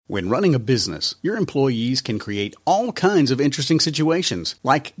When running a business, your employees can create all kinds of interesting situations,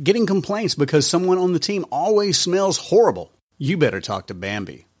 like getting complaints because someone on the team always smells horrible. You better talk to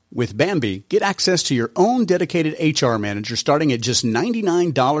Bambi. With Bambi, get access to your own dedicated HR manager starting at just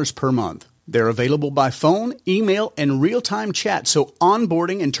 $99 per month. They're available by phone, email, and real-time chat, so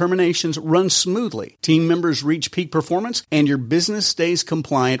onboarding and terminations run smoothly. Team members reach peak performance, and your business stays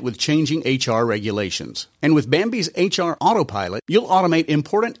compliant with changing HR regulations. And with Bambi's HR Autopilot, you'll automate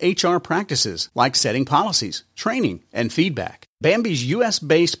important HR practices like setting policies, training, and feedback. Bambi's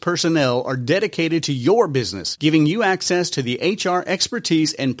U.S.-based personnel are dedicated to your business, giving you access to the HR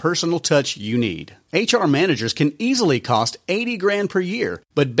expertise and personal touch you need. HR managers can easily cost $80,000 per year,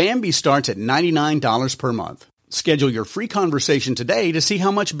 but Bambi starts at $99 per month. Schedule your free conversation today to see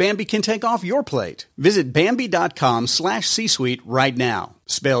how much Bambi can take off your plate. Visit Bambi.com/C-Suite right now.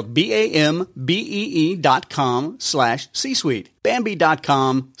 Spelled BAMBEE.com/C-Suite.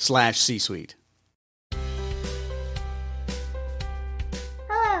 Bambi.com/C-Suite.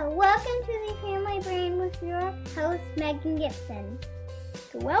 Welcome to the Family Brain with your host, Megan Gibson.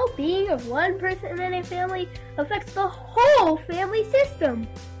 The well-being of one person in a family affects the whole family system.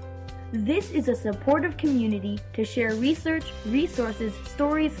 This is a supportive community to share research, resources,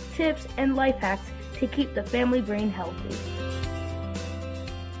 stories, tips, and life hacks to keep the family brain healthy.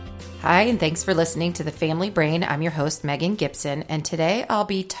 Hi, and thanks for listening to The Family Brain. I'm your host, Megan Gibson, and today I'll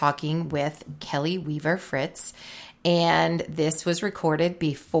be talking with Kelly Weaver Fritz. And this was recorded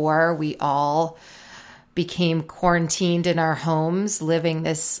before we all became quarantined in our homes, living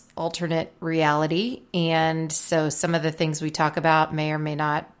this alternate reality. And so some of the things we talk about may or may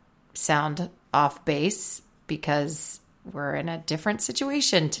not sound off base because we're in a different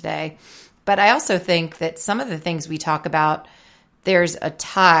situation today. But I also think that some of the things we talk about, there's a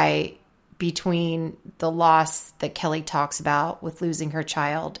tie between the loss that Kelly talks about with losing her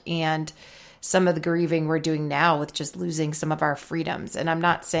child and some of the grieving we're doing now with just losing some of our freedoms. And I'm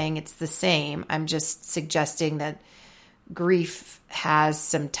not saying it's the same. I'm just suggesting that grief has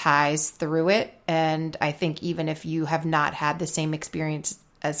some ties through it. And I think even if you have not had the same experience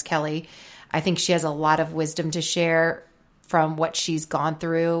as Kelly, I think she has a lot of wisdom to share from what she's gone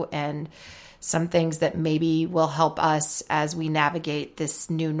through and some things that maybe will help us as we navigate this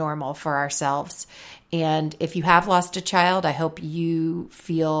new normal for ourselves. And if you have lost a child, I hope you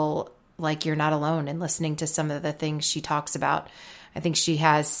feel like you're not alone in listening to some of the things she talks about. I think she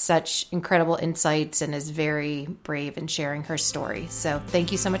has such incredible insights and is very brave in sharing her story. So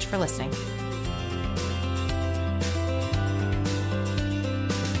thank you so much for listening.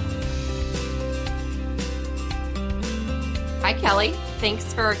 Hi, Kelly.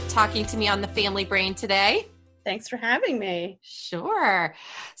 Thanks for talking to me on The Family Brain today. Thanks for having me. Sure.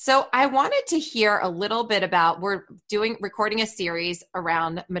 So I wanted to hear a little bit about, we're recording a series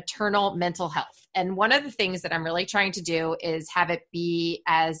around maternal mental health. And one of the things that I'm really trying to do is have it be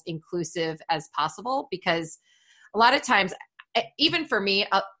as inclusive as possible, because a lot of times, even for me,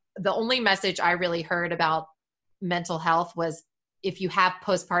 the only message I really heard about mental health was if you have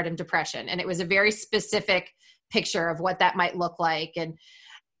postpartum depression. And it was a very specific picture of what that might look like.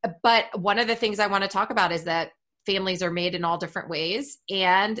 But one of the things I want to talk about is that families are made in all different ways,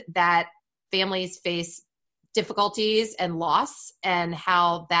 and that families face difficulties and loss, and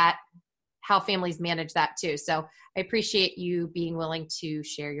how families manage that too. So I appreciate you being willing to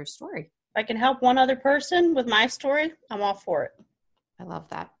share your story. If I can help one other person with my story, I'm all for it. I love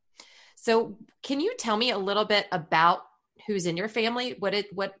that. So can you tell me a little bit about who's in your family? What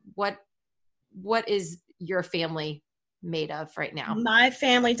is your family made of right now? My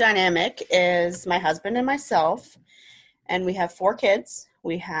family dynamic is my husband and myself, and we have 4 kids.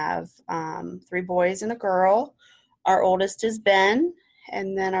 We have 3 boys and a girl. Our oldest is Ben,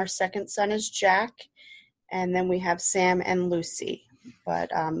 and then our second son is Jack, and then we have Sam and Lucy.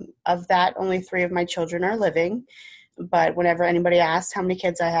 But of that, only 3 of my children are living. But whenever anybody asks how many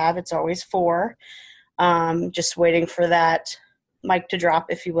kids I have, it's always 4. Just waiting for that mic to drop,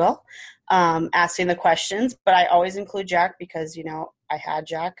 if you will. Asking the questions, but I always include Jack because, I had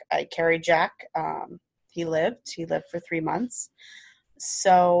Jack. I carried Jack. He lived for 3 months.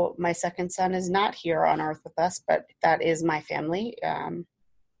 So my second son is not here on earth with us, but that is my family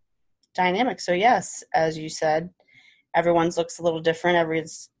dynamic. So yes, as you said, everyone's looks a little different.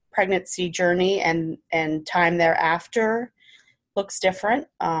 Everyone's pregnancy journey and time thereafter looks different.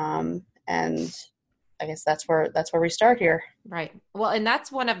 And I guess that's where we start here. Right. Well, and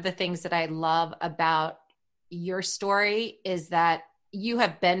that's one of the things that I love about your story is that you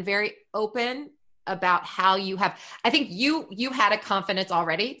have been very open about how you have, I think you had a confidence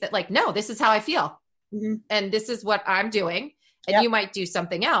already that like, no, this is how I feel. Mm-hmm. And this is what I'm doing. and Yep. you might do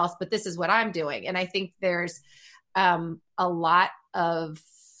something else, but this is what I'm doing. And I think there's a lot of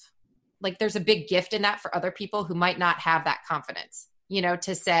like, there's a big gift in that for other people who might not have that confidence, you know,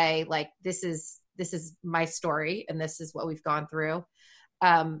 to say like, this is my story and this is what we've gone through.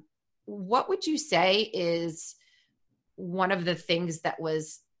 What would you say is one of the things that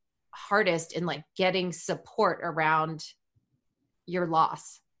was hardest in like getting support around your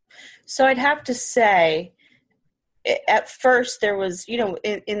loss? So I'd have to say, at first there was, you know,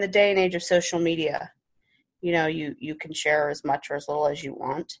 in the day and age of social media, you know, you can share as much or as little as you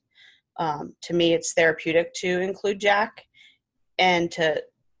want. To me, it's therapeutic to include Jack and to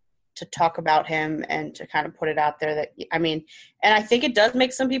talk about him and to kind of put it out there that, I mean, and I think it does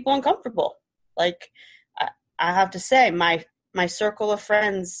make some people uncomfortable. Like, I have to say, my circle of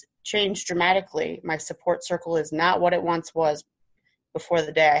friends changed dramatically. My support circle is not what it once was before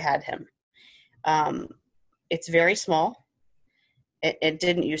the day I had him. It's very small. It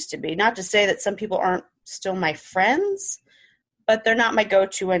didn't used to be. Not to say that some people aren't still my friends, but they're not my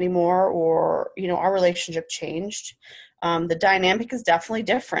go-to anymore, or, you know, our relationship changed. The dynamic is definitely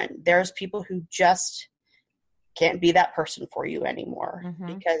different. There's people who just can't be that person for you anymore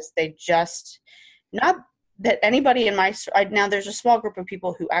because they just, not that anybody in my, now there's a small group of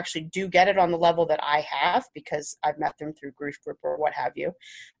people who actually do get it on the level that I have because I've met them through grief group or what have you.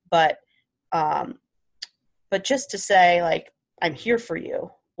 But just to say like, I'm here for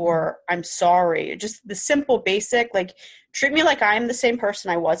you, or I'm sorry, just the simple basic, like treat me like I'm the same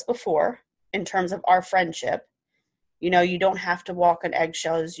person I was before in terms of our friendship. You know, you don't have to walk on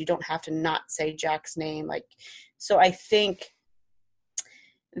eggshells. You don't have to not say Jack's name. Like, so I think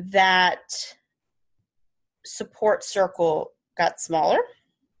that support circle got smaller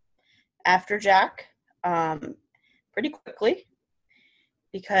after Jack, pretty quickly,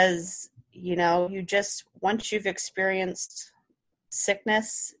 because, you know, you just, once you've experienced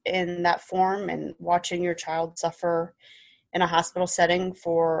sickness in that form and watching your child suffer in a hospital setting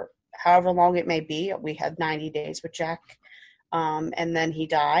for however long it may be. We had 90 days with Jack, and then he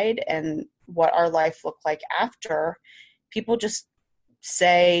died, and what our life looked like after, people just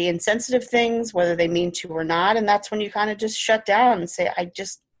say insensitive things, whether they mean to or not, and that's when you kind of just shut down and say, I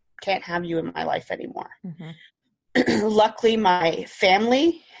just can't have you in my life anymore. Luckily, my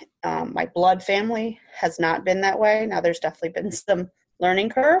family, my blood family, has not been that way. Now, there's definitely been some learning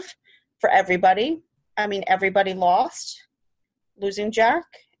curve for everybody. I mean, everybody lost losing Jack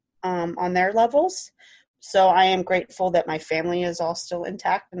on their levels. So I am grateful that my family is all still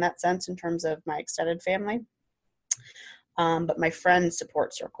intact in that sense in terms of my extended family. But my friend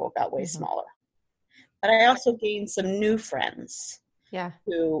support circle got way smaller. But I also gained some new friends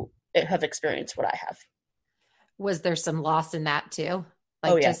who have experienced what I have. Was there some loss in that too?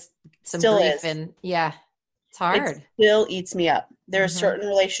 Like just some still grief is. And it's hard. It still eats me up. There are certain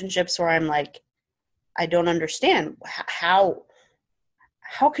relationships where I'm like, I don't understand how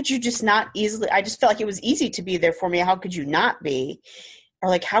could you just not easily, I just felt like it was easy to be there for me. How could you not be? Or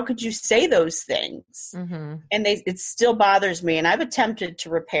like, how could you say those things? And it still bothers me. And I've attempted to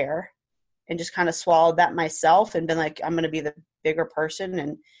repair and just kind of swallowed that myself and been like, I'm going to be the bigger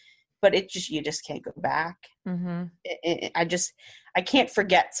person. But you just can't go back. I can't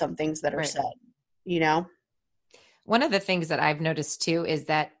forget some things that are said, you know? One of the things that I've noticed too is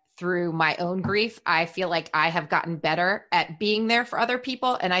that through my own grief, I feel like I have gotten better at being there for other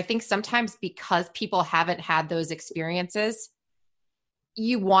people. And I think sometimes because people haven't had those experiences,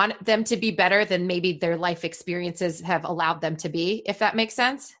 you want them to be better than maybe their life experiences have allowed them to be, if that makes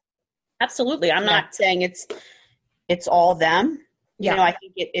sense. Absolutely. I'm not saying it's all them. You know, I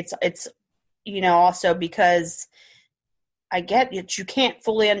think it's, you know, also because I get it, you can't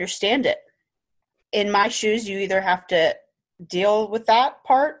fully understand it. In my shoes, you either have to deal with that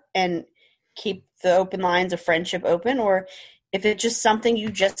part and keep the open lines of friendship open, or if it's just something you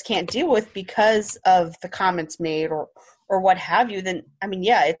just can't deal with because of the comments made or what have you, then, I mean,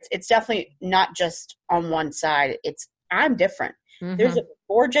 it's definitely not just on one side. I'm different. There's a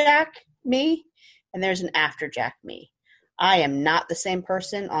before Jack me and there's an after Jack me. I am not the same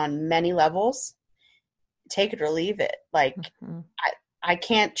person on many levels. Take it or leave it. Like, I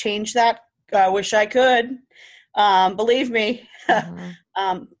can't change that. I wish I could. Believe me.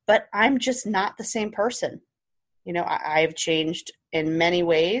 But I'm just not the same person. You know, I've changed in many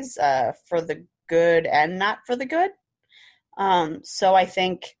ways, for the good and not for the good. So I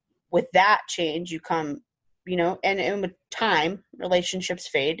think with that change, you come, you know, and with time, relationships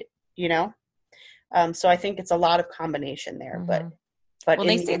fade, you know? So I think it's a lot of combination there, but But Well,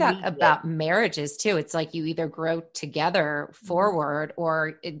 they say that about marriages too. It's like you either grow together forward,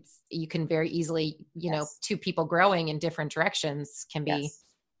 or you can very easily, two people growing in different directions can be. Yes.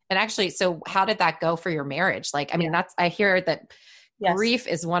 And actually, so how did that go for your marriage? Like, I mean, I hear that grief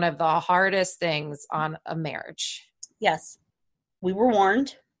is one of the hardest things on a marriage. Yes. We were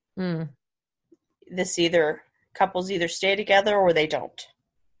warned. Mm. Couples either stay together or they don't.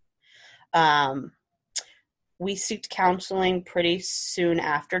 We sought counseling pretty soon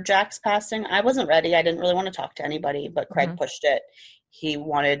after Jack's passing. I wasn't ready. I didn't really want to talk to anybody, but Craig pushed it. He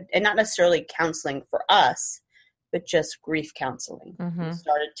wanted, and not necessarily counseling for us, but just grief counseling. We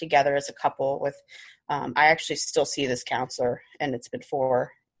started together as a couple with, I actually still see this counselor, and it's been 4+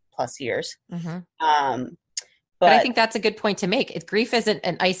 years. But I think that's a good point to make. Grief isn't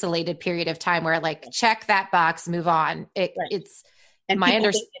an isolated period of time where like, check that box, move on. It's and my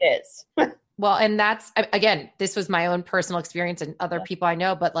understanding. It is. Well, and that's, again, this was my own personal experience and other people I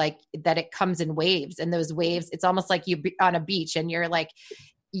know, but like that it comes in waves, and those waves, it's almost like you be on a beach and you're like,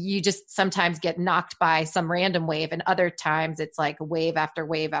 you just sometimes get knocked by some random wave, and other times it's like wave after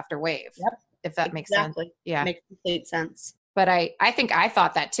wave after wave. Yep. If that makes sense. Yeah. Makes complete sense. But I think I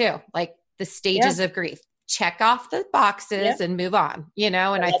thought that too, like the stages of grief, check off the boxes and move on, and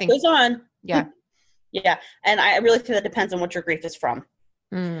I think goes on. Yeah. Yeah. And I really think that depends on what your grief is from.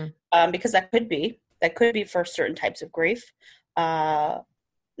 Because that could be for certain types of grief.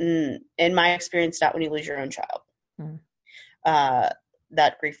 In my experience, not when you lose your own child.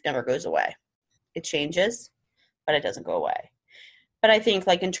 That grief never goes away. It changes, but it doesn't go away. But I think,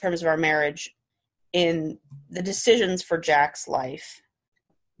 like, in terms of our marriage, in the decisions for Jack's life,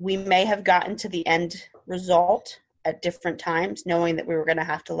 we may have gotten to the end result at different times, knowing that we were going to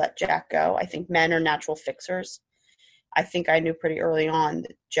have to let Jack go. I think men are natural fixers. I think I knew pretty early on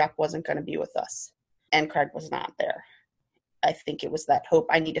that Jack wasn't going to be with us, and Craig was not there. I think it was that hope,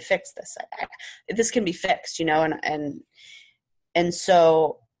 I need to fix this. This can be fixed, and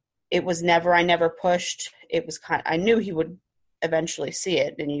so it was never, I never pushed. It was I knew he would eventually see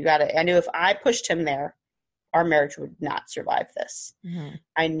it, and I knew if I pushed him there, our marriage would not survive this.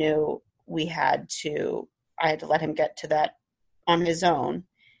 I knew I had to let him get to that on his own,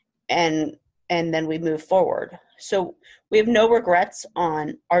 and then we move forward. So we have no regrets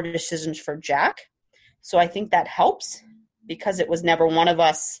on our decisions for Jack. So I think that helps, because it was never one of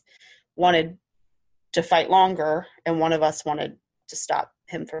us wanted to fight longer and one of us wanted to stop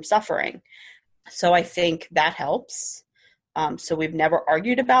him from suffering. So I think that helps. So we've never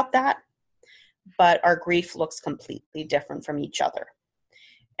argued about that, but our grief looks completely different from each other.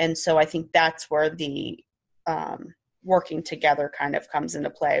 And so I think that's where the working together kind of comes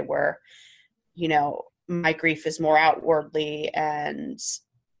into play, where, my grief is more outwardly and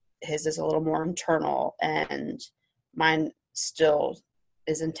his is a little more internal, and mine still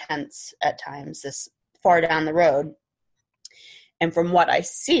is intense at times this far down the road. And from what I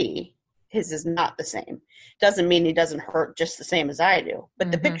see, his is not the same. Doesn't mean he doesn't hurt just the same as I do, but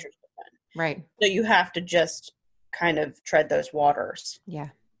the picture's different. Right. So you have to just kind of tread those waters. Yeah.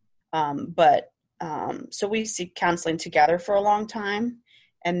 So we seek counseling together for a long time,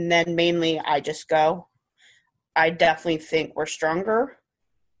 and then mainly I just go. I definitely think we're stronger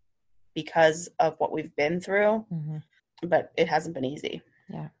because of what we've been through, but it hasn't been easy.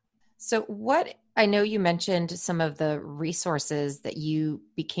 Yeah. So I know you mentioned some of the resources that you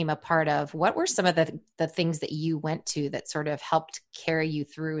became a part of. What were some of the things that you went to that sort of helped carry you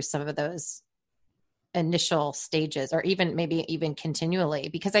through some of those initial stages, or even continually?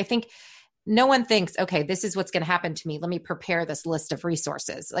 Because I think no one thinks, okay, this is what's going to happen to me. Let me prepare this list of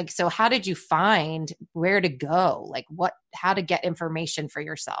resources. Like, so how did you find where to go? Like how to get information for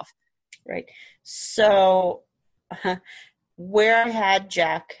yourself? Right. So where I had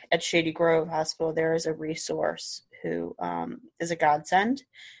Jack at Shady Grove Hospital, there is a resource who is a godsend.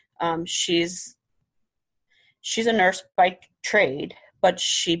 She's a nurse by trade, but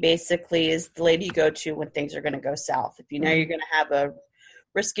she basically is the lady you go to when things are going to go south. If you know you're going to have a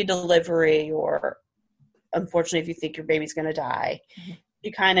risky delivery, or unfortunately if you think your baby's going to die, she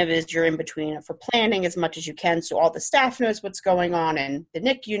kind of is your in-between for planning as much as you can, so all the staff knows what's going on and the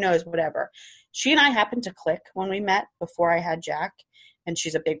NICU knows whatever. She and I happened to click when we met before I had Jack, and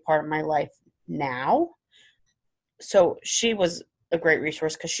she's a big part of my life now. So she was a great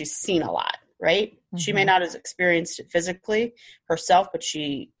resource because she's seen a lot, right? She may not have experienced it physically herself, but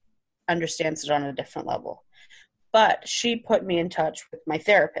she understands it on a different level. But she put me in touch with my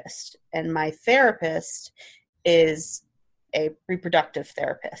therapist, and my therapist is a reproductive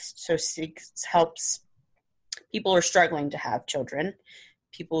therapist. So she helps people who are struggling to have children,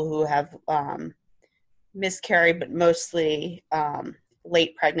 people who have miscarried, but mostly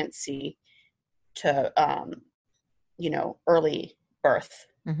late pregnancy to, early birth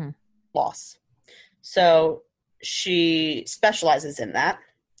loss. So she specializes in that,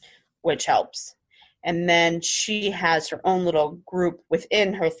 which helps. And then she has her own little group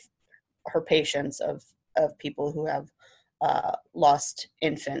within her patients of people who have lost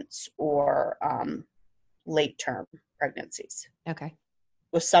infants or late term pregnancies. Okay.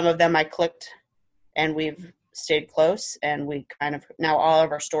 With some of them I clicked and we've stayed close, and we kind of, now all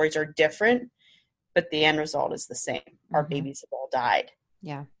of our stories are different, but the end result is the same. Our babies have all died.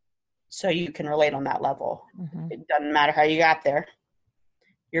 Yeah. So you can relate on that level. Mm-hmm. It doesn't matter how you got there.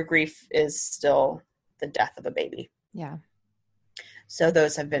 Your grief is still the death of a baby. Yeah. So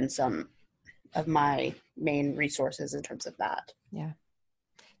those have been some of my main resources in terms of that. Yeah.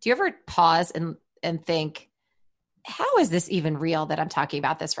 Do you ever pause and think, how is this even real that I'm talking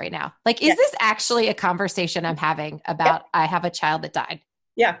about this right now? Like, is this actually a conversation I'm having about, I have a child that died?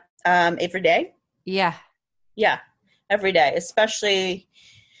 Yeah. Every day. Yeah. Yeah. Every day, especially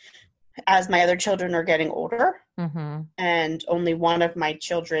as my other children are getting older, and only one of my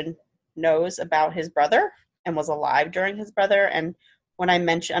children knows about his brother and was alive during his brother. And when I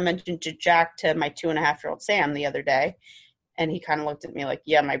mentioned to Jack, to my 2.5-year-old Sam the other day, and he kind of looked at me like,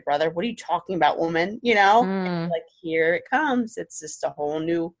 yeah, my brother, what are you talking about, woman? And like, here it comes. It's just a whole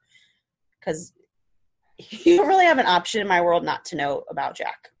new, because you don't really have an option in my world not to know about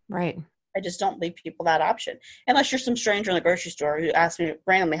Jack. Right. I just don't leave people that option. Unless you're some stranger in the grocery store who asks me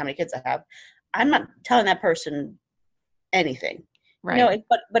randomly how many kids I have. I'm not telling that person anything. Right.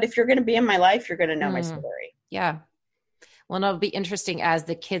 But if you're going to be in my life, you're going to know my story. Yeah. Well, and it'll be interesting as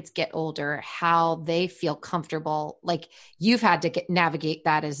the kids get older, how they feel comfortable. Like, you've had to navigate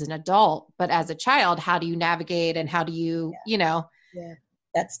that as an adult, but as a child, how do you navigate, and how do you, Yeah,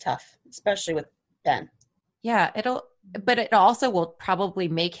 that's tough, especially with Ben. Yeah. But it also will probably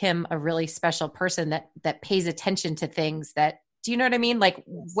make him a really special person that pays attention to things that, do you know what I mean? Like,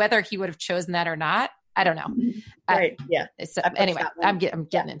 whether he would have chosen that or not, I don't know. Right. So anyway, I'm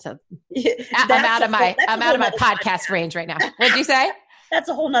getting into, I'm out of my podcast range right now. What'd you say? That's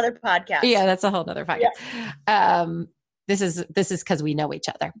a whole nother podcast. Yeah. That's a whole nother podcast. Yeah. This is cause we know each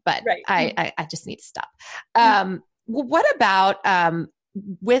other, but right. I just need to stop. What about,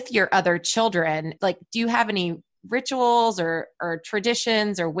 with your other children? Like, do you have any rituals or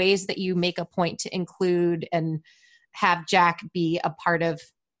traditions or ways that you make a point to include and have Jack be a part of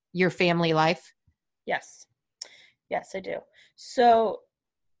your family life? Yes, I do. So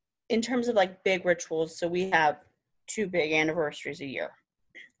in terms of like big rituals, so we have 2 big anniversaries a year.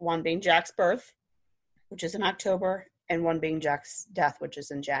 One being Jack's birth, which is in October, and one being Jack's death, which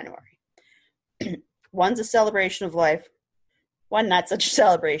is in January. One's a celebration of life, one not such a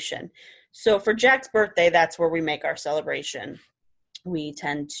celebration. So for Jack's birthday, that's where we make our celebration. We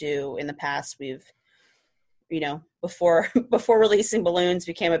tend to, in the past, we've, before releasing balloons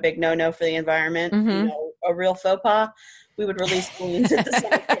became a big no-no for the environment, a real faux pas, we would release balloons at the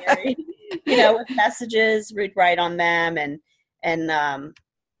cemetery, with messages, we'd write on them and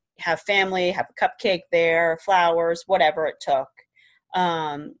have family, have a cupcake there, flowers, whatever it took.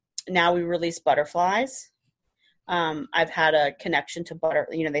 Now we release butterflies. I've had a connection to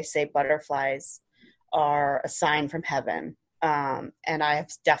they say butterflies are a sign from heaven. And I have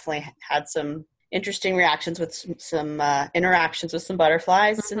definitely had some interesting reactions with some interactions with some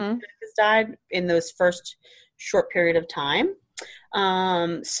butterflies since Jack has died in those first short period of time.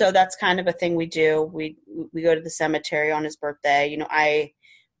 So that's kind of a thing we do. We go to the cemetery on his birthday.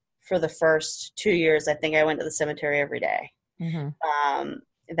 For the first 2 years, I think I went to the cemetery every day.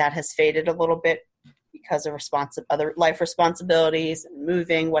 That has faded a little bit because of other life responsibilities and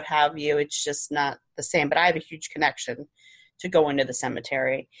moving, what have you. It's just not the same, but I have a huge connection to go into the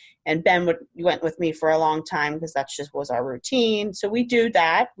cemetery. And Ben went with me for a long time because that just was our routine. So we do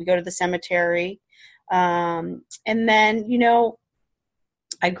that. We go to the cemetery. And then,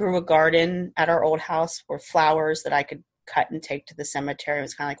 I grew a garden at our old house with flowers that I could cut and take to the cemetery. It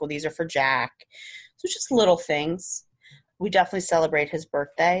was kind of like, well, these are for Jack. So just little things. We definitely celebrate his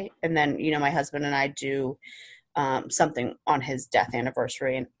birthday. And then, my husband and I do something on his death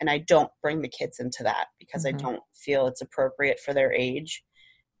anniversary. And I don't bring the kids into that because I don't feel it's appropriate for their age.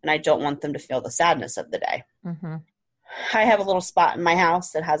 And I don't want them to feel the sadness of the day. I have a little spot in my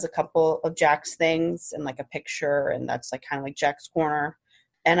house that has a couple of Jack's things and like a picture. And that's like kind of like Jack's corner.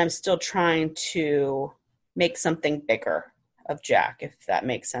 And I'm still trying to make something bigger of Jack, if that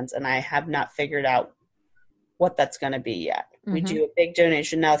makes sense. And I have not figured out what that's going to be yet. We do a big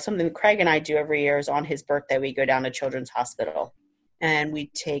donation. Now, something Craig and I do every year is on his birthday, we go down to Children's Hospital and we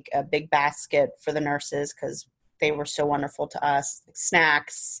take a big basket for the nurses because they were so wonderful to us, like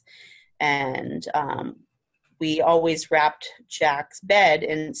snacks. And we always wrapped Jack's bed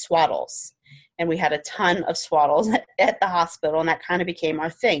in swaddles. And we had a ton of swaddles at the hospital, and that kind of became our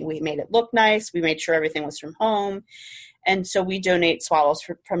thing. We made it look nice. We made sure everything was from home. And so we donate swaddles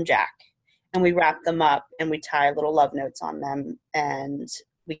from Jack. And we wrap them up, and we tie little love notes on them, and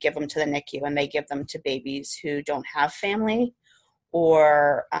we give them to the NICU, and they give them to babies who don't have family,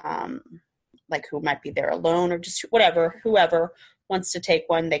 or like who might be there alone, or just whoever wants to take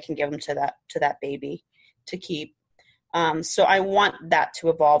one, they can give them to that baby to keep. So I want that to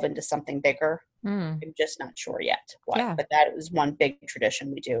evolve into something bigger. I'm just not sure yet what, but that is one big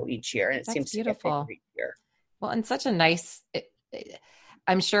tradition we do each year, and it seems beautiful. To get bigger each year. Well, and such a nice,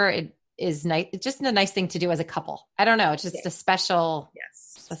 I'm sure it is nice. It's just a nice thing to do as a couple. I don't know. It's just a special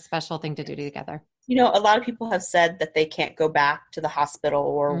thing to do together. You know, a lot of people have said that they can't go back to the hospital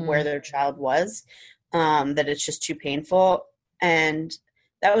or where their child was, that it's just too painful. And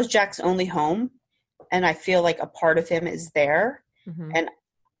that was Jack's only home. And I feel like a part of him is there. And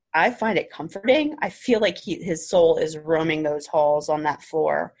I find it comforting. I feel like his soul is roaming those halls on that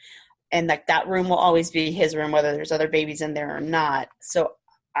floor. And like that room will always be his room, whether there's other babies in there or not. So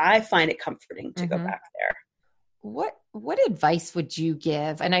I find it comforting to go back there. What advice would you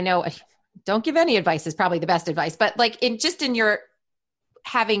give? And I know don't give any advice is probably the best advice, but like in your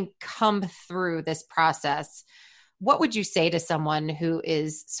having come through this process, what would you say to someone who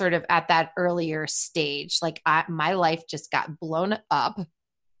is sort of at that earlier stage? Like my life just got blown up.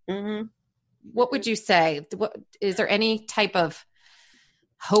 What would you say? Is there any type of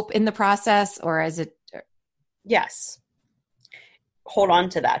hope in the process, or is it? Yes. Hold on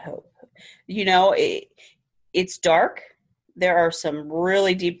to that hope. You know, it's dark. There are some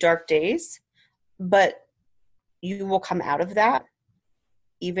really deep, dark days, but you will come out of that,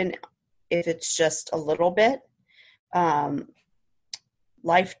 even if it's just a little bit.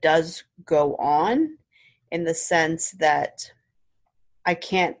 Life does go on in the sense that I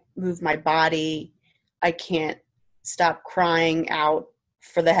can't move my body. I can't stop crying out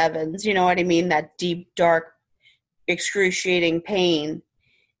for the heavens. You know what I mean? That deep, dark, excruciating pain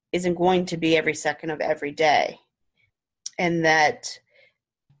isn't going to be every second of every day. And that,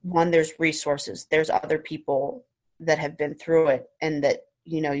 one, there's resources. There's other people that have been through it, and that,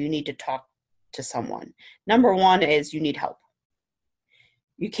 you know, you need to talk to someone. Number one is you need help.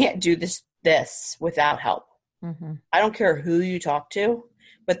 You can't do this without help. I don't care who you talk to,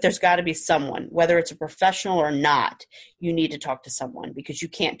 but there's got to be someone, whether it's a professional or not. You need to talk to someone, because you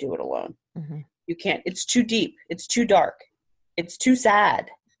can't do it alone. You can't. It's too deep. It's too dark. It's too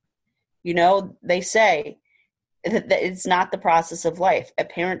sad. You know, they say that it's not the process of life. A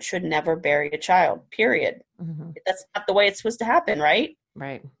parent should never bury a child, period. That's not the way it's supposed to happen, right?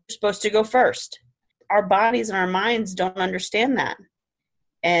 Right. You're supposed to go first. Our bodies and our minds don't understand that.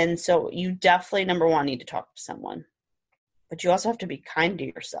 And so you definitely, number one, need to talk to someone. But you also have to be kind to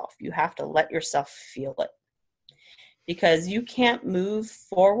yourself. You have to let yourself feel it. Because you can't move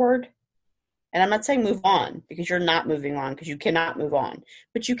forward. And I'm not saying move on, because you're not moving on, because you cannot move on.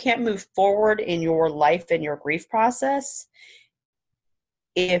 But you can't move forward in your life and your grief process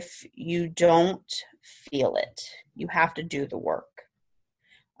if you don't feel it. You have to do the work.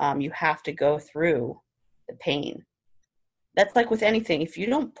 You have to go through the pain. That's like with anything. If you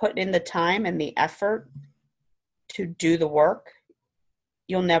don't put in the time and the effort to do the work,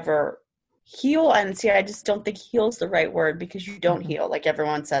 you'll never heal. And see, I just don't think heal is the right word, because you don't heal. Like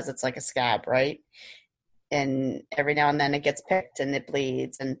everyone says, it's like a scab, right? And every now and then it gets picked and it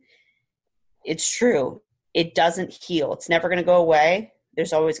bleeds. And it's true. It doesn't heal. It's never going to go away.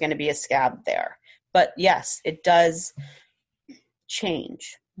 There's always going to be a scab there. But yes, it does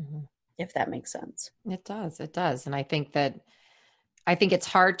change, if that makes sense. It does. It does. And I think it's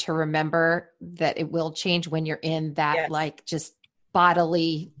hard to remember that it will change when you're in that like just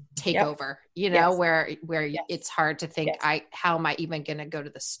bodily takeover, you know, where it's hard to think, how am I even going to go to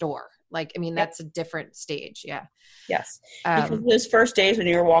the store? Like, I mean, that's a different stage. Yeah. Yes. Because those first days when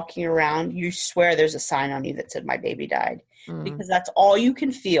you're walking around, you swear there's a sign on you that said, "My baby died," because that's all you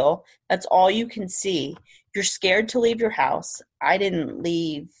can feel. That's all you can see. You're scared to leave your house. I didn't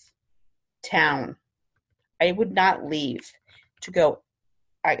leave town. I would not leave to go.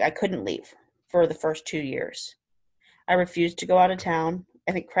 I couldn't leave for the first 2 years. I refused to go out of town.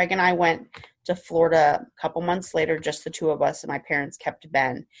 I think Craig and I went to Florida a couple months later, just the two of us, and my parents kept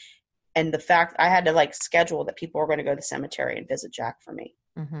Ben. And the fact I had to like schedule that people were going to go to the cemetery and visit Jack for me.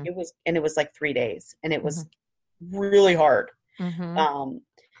 It was like 3 days, and it was really hard.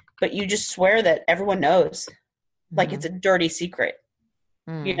 But you just swear that everyone knows, like it's a dirty secret,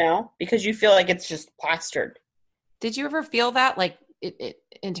 you know, because you feel like it's just plastered. Did you ever feel that, like,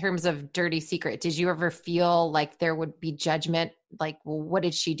 in terms of dirty secret, did you ever feel like there would be judgment? Like, well, what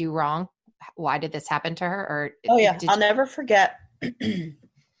did she do wrong? Why did this happen to her? Or Oh yeah. did I'll never forget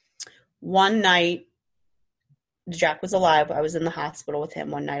one night Jack was alive. I was in the hospital with him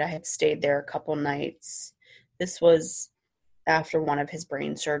one night. I had stayed there a couple nights. This was after one of his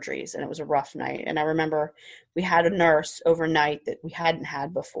brain surgeries, and it was a rough night. And I remember we had a nurse overnight that we hadn't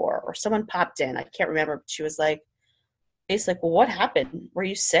had before, or someone popped in. I can't remember. But she was like, basically, like, well, what happened? Were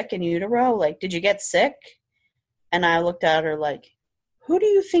you sick in utero? Like, did you get sick? And I looked at her like, who do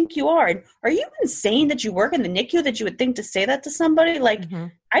you think you are? And are you insane that you work in the NICU that you would think to say that to somebody? Like,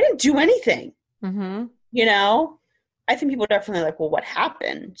 I didn't do anything. You know? I think people are definitely like, well, what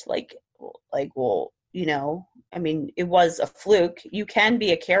happened? Like, well, you know, I mean, it was a fluke. You can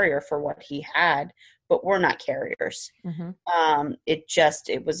be a carrier for what he had, but we're not carriers.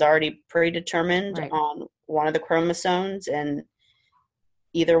 It was already predetermined on one of the chromosomes and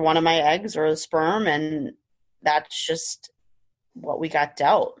either one of my eggs or the sperm. And that's just what we got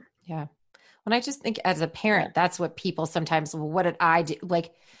dealt. Yeah. When I just think as a parent, that's what people sometimes, well, what did I do?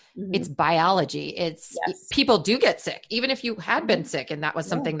 Like, it's biology. It's people do get sick, even if you had been sick and that was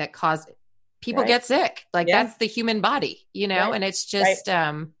something that caused people get sick. Like that's the human body, you know, and it's just,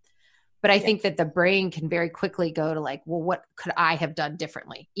 but I think that the brain can very quickly go to like, well, what could I have done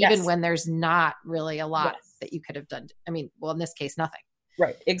differently? Even when there's not really a lot that you could have done. I mean, well, in this case, nothing.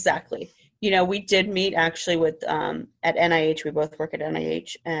 Right. Exactly. You know, we did meet actually with, at NIH, we both work at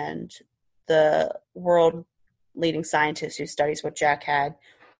NIH, and the world leading scientist who studies what Jack had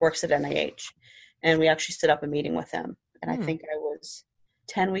works at NIH. And we actually set up a meeting with him. And I think I was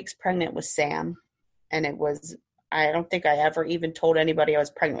 10 weeks pregnant with Sam. And it was, I don't think I ever even told anybody I was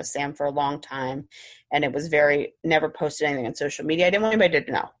pregnant with Sam for a long time. And it was never posted anything on social media. I didn't want anybody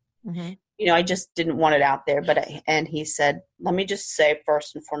to know. You know, I just didn't want it out there. And he said, let me just say,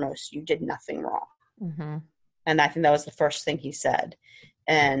 first and foremost, you did nothing wrong. And I think that was the first thing he said.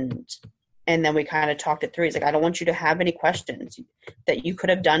 And then we kind of talked it through. He's like, I don't want you to have any questions, that you could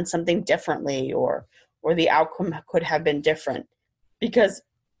have done something differently or the outcome could have been different. Because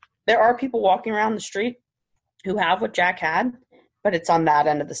there are people walking around the street who have what Jack had, but it's on that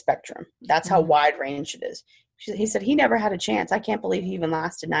end of the spectrum. That's how wide range it is. He said he never had a chance. I can't believe he even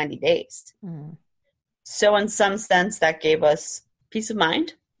lasted 90 days. So in some sense, that gave us peace of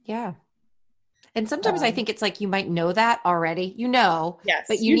mind. Yeah. And sometimes I think it's like, you might know that already, you know,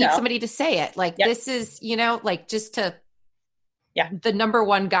 but you need somebody to say it. Like, this is, you know, like just to, the number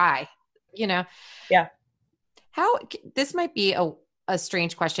one guy, you know? How, this might be a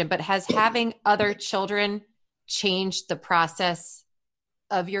strange question, but has having other children changed the process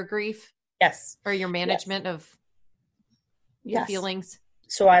of your grief? Yes. Or your management of your feelings?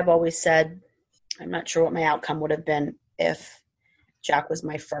 So I've always said, I'm not sure what my outcome would have been if Jack was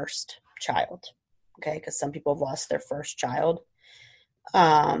my first child. Okay, because some people have lost their first child.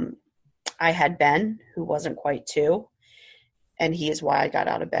 I had Ben, who wasn't quite 2, and he is why I got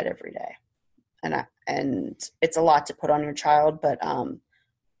out of bed every day. And it's a lot to put on your child, but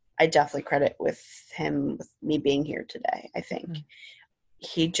I definitely credit with me being here today. I think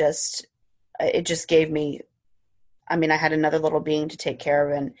it just gave me. I mean, I had another little being to take care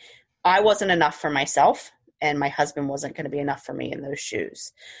of, and I wasn't enough for myself, and my husband wasn't going to be enough for me in those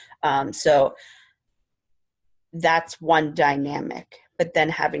shoes. So that's one dynamic. But then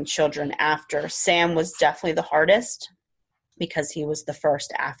having children after, Sam was definitely the hardest because he was the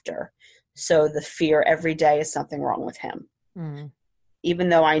first after. So the fear every day is something wrong with him. Even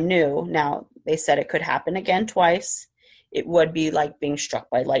though I knew, now they said it could happen again twice. It would be like being struck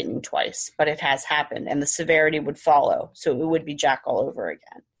by lightning twice, but it has happened and the severity would follow. So it would be Jack all over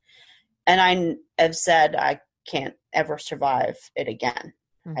again. And I have said I can't ever survive it again.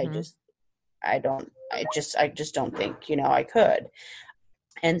 I just don't think, you know, I could.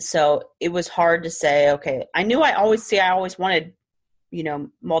 And so it was hard to say, okay, I knew I always wanted, you know,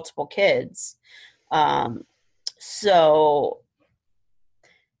 multiple kids. So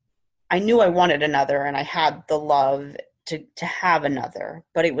I knew I wanted another and I had the love to have another,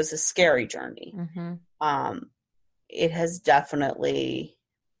 but it was a scary journey. It has definitely,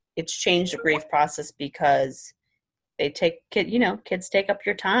 it's changed the grief process because kids take up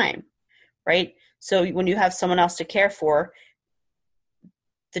your time, right? So when you have someone else to care for,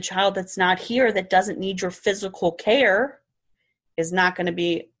 the child that's not here, that doesn't need your physical care, is not going to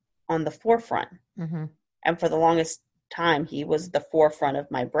be on the forefront. And for the longest time, he was the forefront of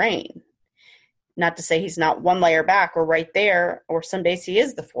my brain. Not to say he's not one layer back or right there, or some days he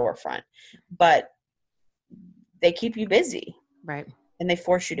is the forefront, but they keep you busy. Right. And they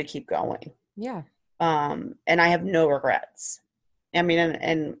force you to keep going. Yeah. And I have no regrets. I mean,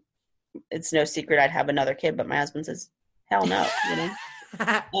 and it's no secret I'd have another kid, but my husband says, hell no, you know?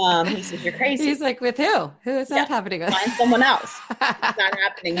 He says, you're crazy. He's like, with who? Who is that happening with? Find someone else. It's not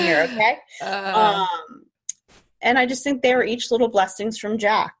happening here, okay? And I just think they were each little blessings from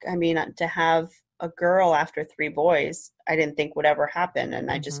Jack. I mean, to have a girl after 3 boys, I didn't think would ever happen.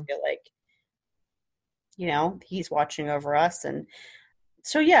 And I just feel like, you know, he's watching over us. And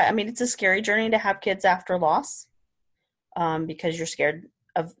so, yeah, I mean, it's a scary journey to have kids after loss, because you're scared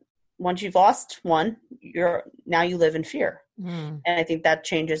of, once you've lost one, now you live in fear. And I think that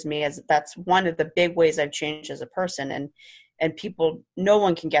changes me, that's one of the big ways I've changed as a person. And people, no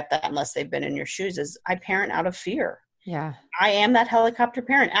one can get that unless they've been in your shoes, is I parent out of fear. Yeah. I am that helicopter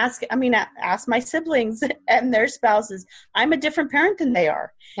parent. Ask my siblings and their spouses. I'm a different parent than they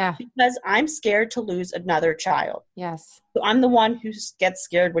are. Yeah. Because I'm scared to lose another child. Yes. So I'm the one who gets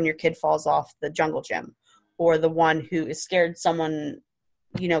scared when your kid falls off the jungle gym, or the one who is scared someone,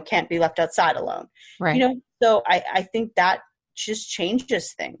 you know, can't be left outside alone. Right. You know, so I think that just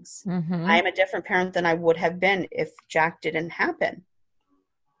changes things. I am a different parent than I would have been if Jack didn't happen,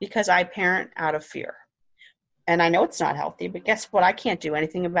 because I parent out of fear. And I know it's not healthy, but guess what? I can't do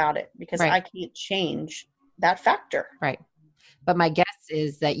anything about it, because I can't change that factor. Right. But my guess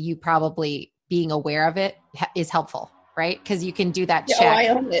is that you probably being aware of it is helpful, right? Because you can do that check. Oh, I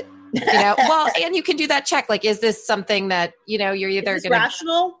own it. You know, well, and you can do that check. Like, is this something that, you know, you're either going to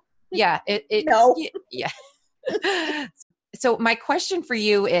rational? Yeah. No. Yeah. So my question for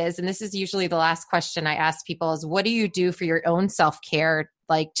you is, and this is usually the last question I ask people, is what do you do for your own self-care?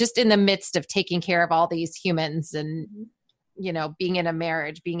 Like, just in the midst of taking care of all these humans and, you know, being in a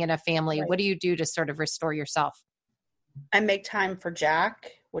marriage, being in a family, what do you do to sort of restore yourself? I make time for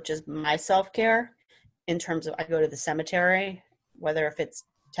Jack, which is my self-care, in terms of, I go to the cemetery, whether if it's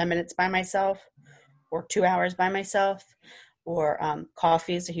 10 minutes by myself or 2 hours by myself, or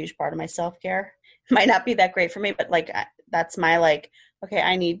coffee is a huge part of my self-care. Might not be that great for me, but like, that's my, like, okay,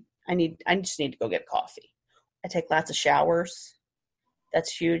 I just need to go get coffee. I take lots of showers.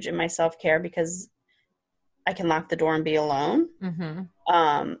 That's huge in my self-care, because I can lock the door and be alone.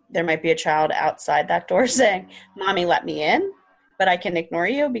 There might be a child outside that door saying, Mommy, let me in, but I can ignore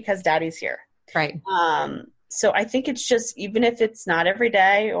you because Daddy's here. Right. So I think it's just, even if it's not every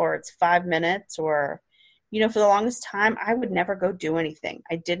day, or it's 5 minutes, or, you know, for the longest time, I would never go do anything.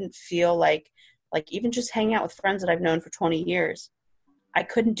 I didn't feel like even just hanging out with friends that I've known for 20 years, I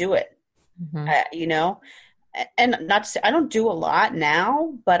couldn't do it. You know, and not to say I don't do a lot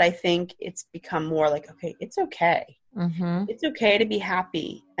now, but I think it's become more like, okay, it's okay. It's okay to be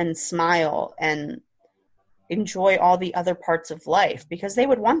happy and smile and enjoy all the other parts of life, because they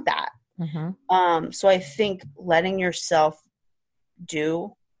would want that. So I think letting yourself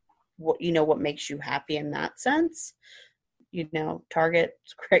do what makes you happy in that sense, you know, Target,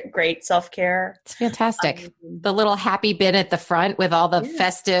 great self-care. It's fantastic. The little happy bin at the front with all the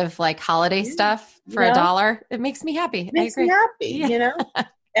festive, like, holiday stuff for $1. It makes me happy. It makes me happy, you know?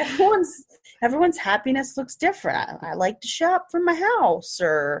 Everyone's happiness looks different. I like to shop for my house,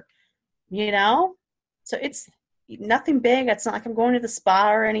 or, you know, so it's nothing big. It's not like I'm going to the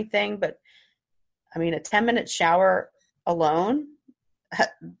spa or anything, but I mean, a 10-minute shower alone,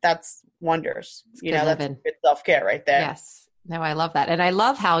 that's wonders. You know, that's good self-care right there. Yes. No, I love that. And I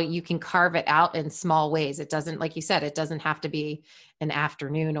love how you can carve it out in small ways. It doesn't, like you said, it doesn't have to be an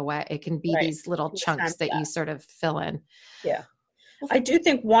afternoon away. It can be these little chunks that you sort of fill in. Yeah. I do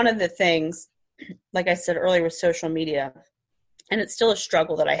think one of the things, like I said earlier with social media, and it's still a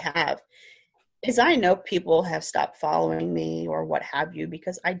struggle that I have, is I know people have stopped following me or what have you,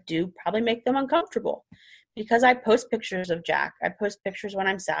 because I do probably make them uncomfortable. Because I post pictures of Jack. I post pictures when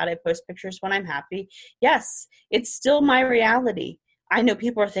I'm sad. I post pictures when I'm happy. Yes, it's still my reality. I know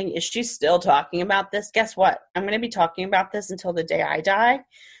people are thinking, is she still talking about this? Guess what? I'm going to be talking about this until the day I die.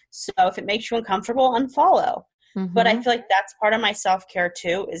 So if it makes you uncomfortable, unfollow. But I feel like that's part of my self-care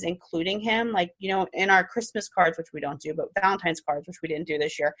too, is including him. Like, you know, in our Christmas cards, which we don't do, but Valentine's cards, which we didn't do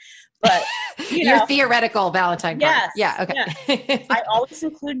this year. But, you know. Your theoretical Valentine card. Yes. Yeah, okay. Yeah. I always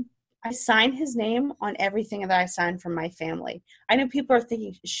include, I sign his name on everything that I sign from my family. I know people are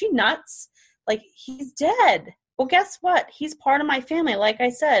thinking, is she nuts? Like, he's dead. Well, guess what? He's part of my family. Like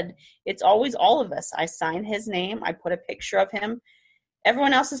I said, it's always all of us. I sign his name. I put a picture of him.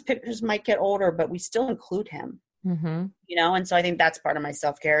 Everyone else's pictures might get older, but we still include him. You know, and so I think that's part of my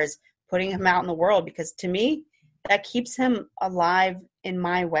self-care, is putting him out in the world, because to me, that keeps him alive in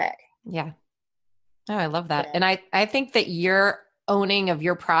my way. Yeah. Oh, I love that. And I think that your owning of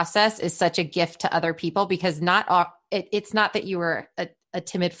your process is such a gift to other people, because it's not that you were a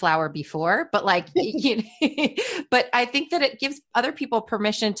timid flower before, but like, but I think that it gives other people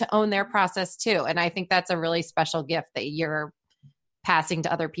permission to own their process too. And I think that's a really special gift that you're passing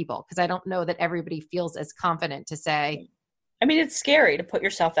to other people. Cause I don't know that everybody feels as confident to say, I mean, it's scary to put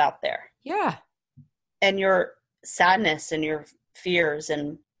yourself out there. Yeah. And your sadness and your fears.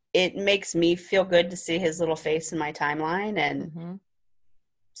 And it makes me feel good to see his little face in my timeline. And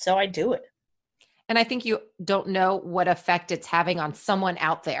so I do it. And I think you don't know what effect it's having on someone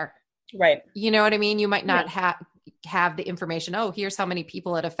out there. Right. You know what I mean? You might not have the information. Oh, here's how many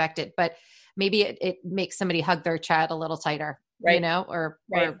people it affected, but maybe it makes somebody hug their child a little tighter, you know, or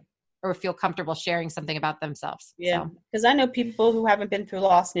feel comfortable sharing something about themselves. Yeah. Because I know people who haven't been through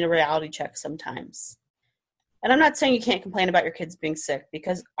loss need a reality check sometimes. And I'm not saying you can't complain about your kids being sick,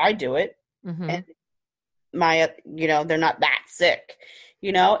 because I do it. And they're not that sick,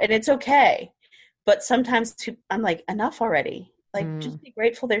 and it's okay. But sometimes I'm like, enough already. Like, just be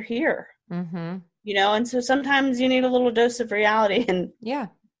grateful they're here, and so sometimes you need a little dose of reality. And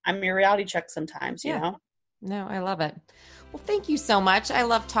I'm your reality check sometimes, you know? No, I love it. Well, thank you so much. I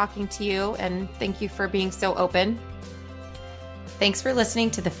love talking to you, and thank you for being so open. Thanks for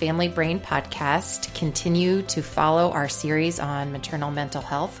listening to the Family Brain Podcast. Continue to follow our series on maternal mental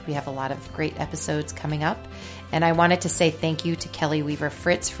health. We have a lot of great episodes coming up. And I wanted to say thank you to Kelly Weaver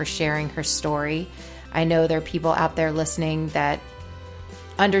Fritz for sharing her story. I know there are people out there listening that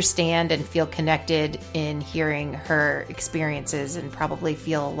understand and feel connected in hearing her experiences, and probably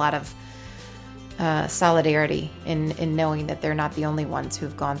feel a lot of solidarity in knowing that they're not the only ones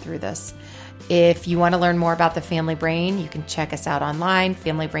who've gone through this. If you want to learn more about the Family Brain, you can check us out online,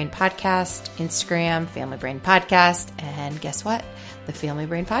 Family Brain Podcast, Instagram, Family Brain Podcast, and guess what? The Family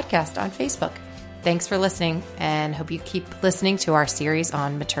Brain Podcast on Facebook. Thanks for listening, and hope you keep listening to our series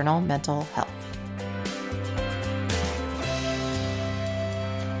on maternal mental health.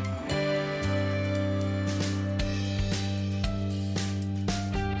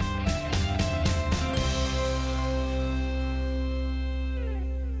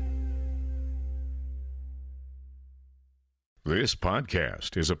 This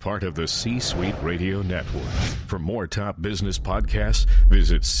podcast is a part of the C-Suite Radio Network. For more top business podcasts,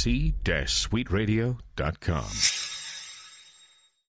 visit c-suiteradio.com.